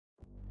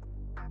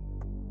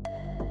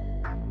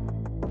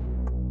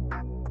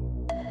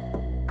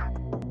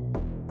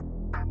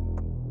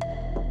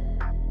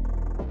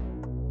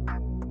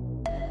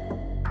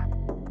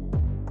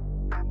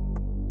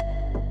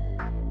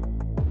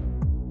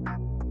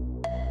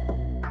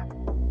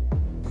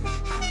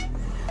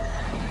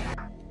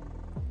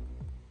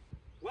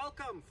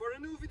Welcome for a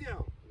new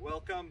video.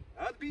 Welcome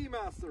at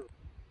Bmaster.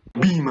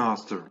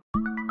 Bmaster.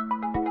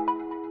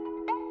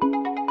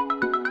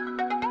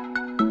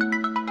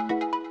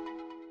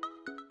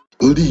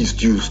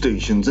 Least used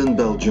stations in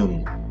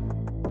Belgium.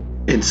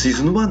 In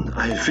Season 1,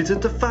 I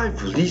visited the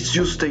 5 least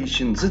used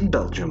stations in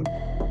Belgium.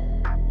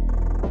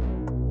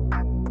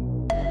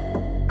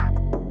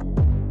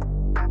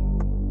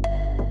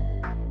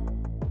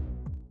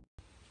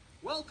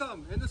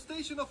 Welcome in the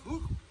station of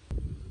Hourpes,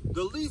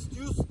 the least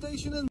used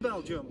station in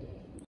Belgium.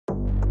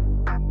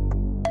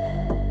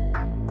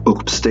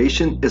 Hourpes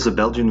station is a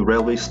Belgian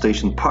railway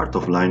station part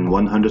of line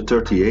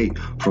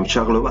 130A from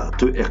Charleroi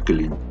to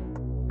Erquelin.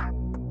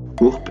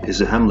 Hourpes is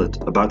a hamlet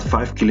about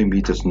 5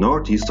 kilometers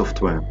northeast of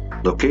Thuin,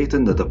 located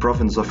in the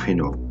province of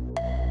Hanaut.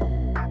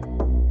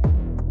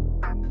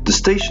 The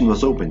station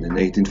was opened in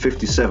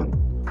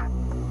 1857.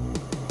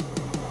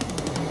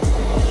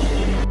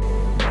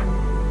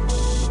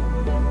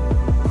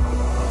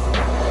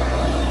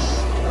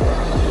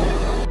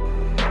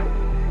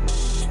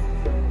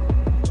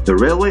 The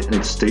railway and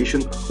its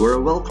station were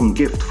a welcome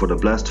gift for the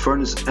blast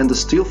furnace and the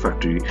steel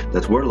factory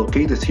that were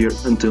located here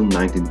until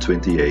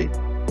 1928.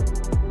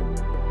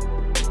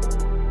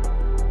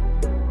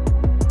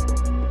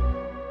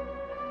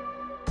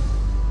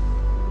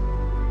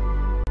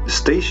 The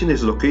station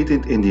is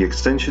located in the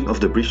extension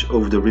of the bridge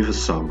over the river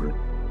Sambre.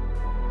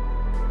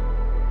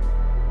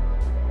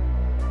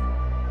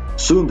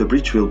 Soon the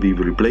bridge will be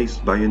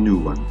replaced by a new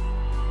one.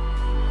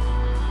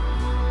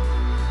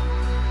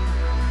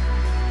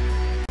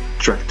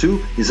 Track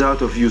 2 is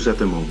out of use at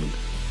the moment.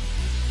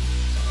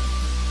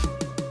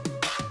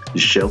 The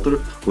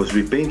shelter was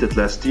repainted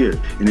last year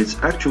in its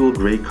actual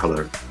grey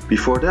color.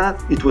 Before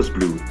that it was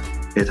blue.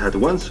 It had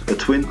once a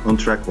twin on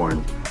track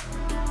 1.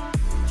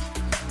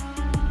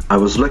 I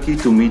was lucky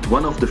to meet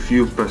one of the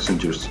few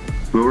passengers.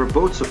 We were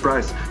both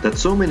surprised that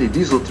so many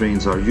diesel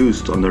trains are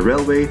used on a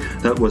railway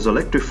that was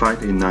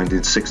electrified in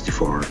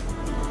 1964.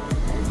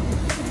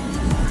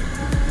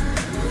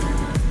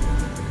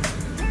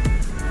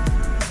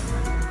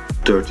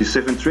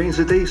 "37 trains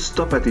a day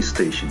stop at this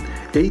station,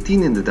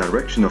 18 in the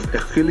direction of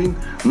Erquelin,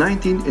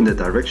 19 in the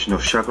direction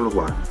of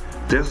Charleroi.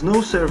 There's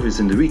no service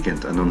in the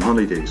weekend and on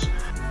holidays.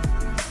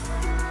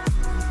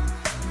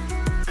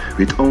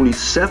 With only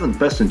 7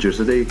 passengers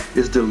a day,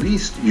 is the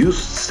least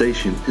used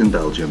station in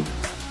Belgium."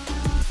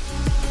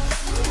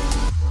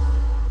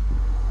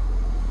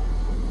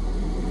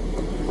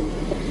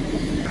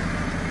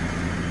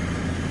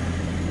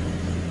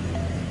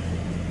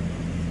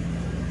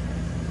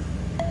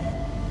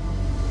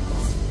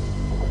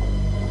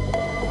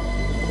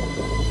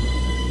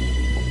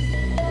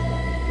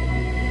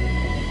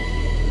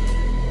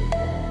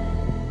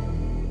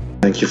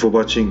 Thank you for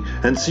watching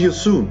and see you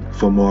soon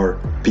for more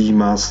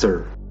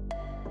Bmaster.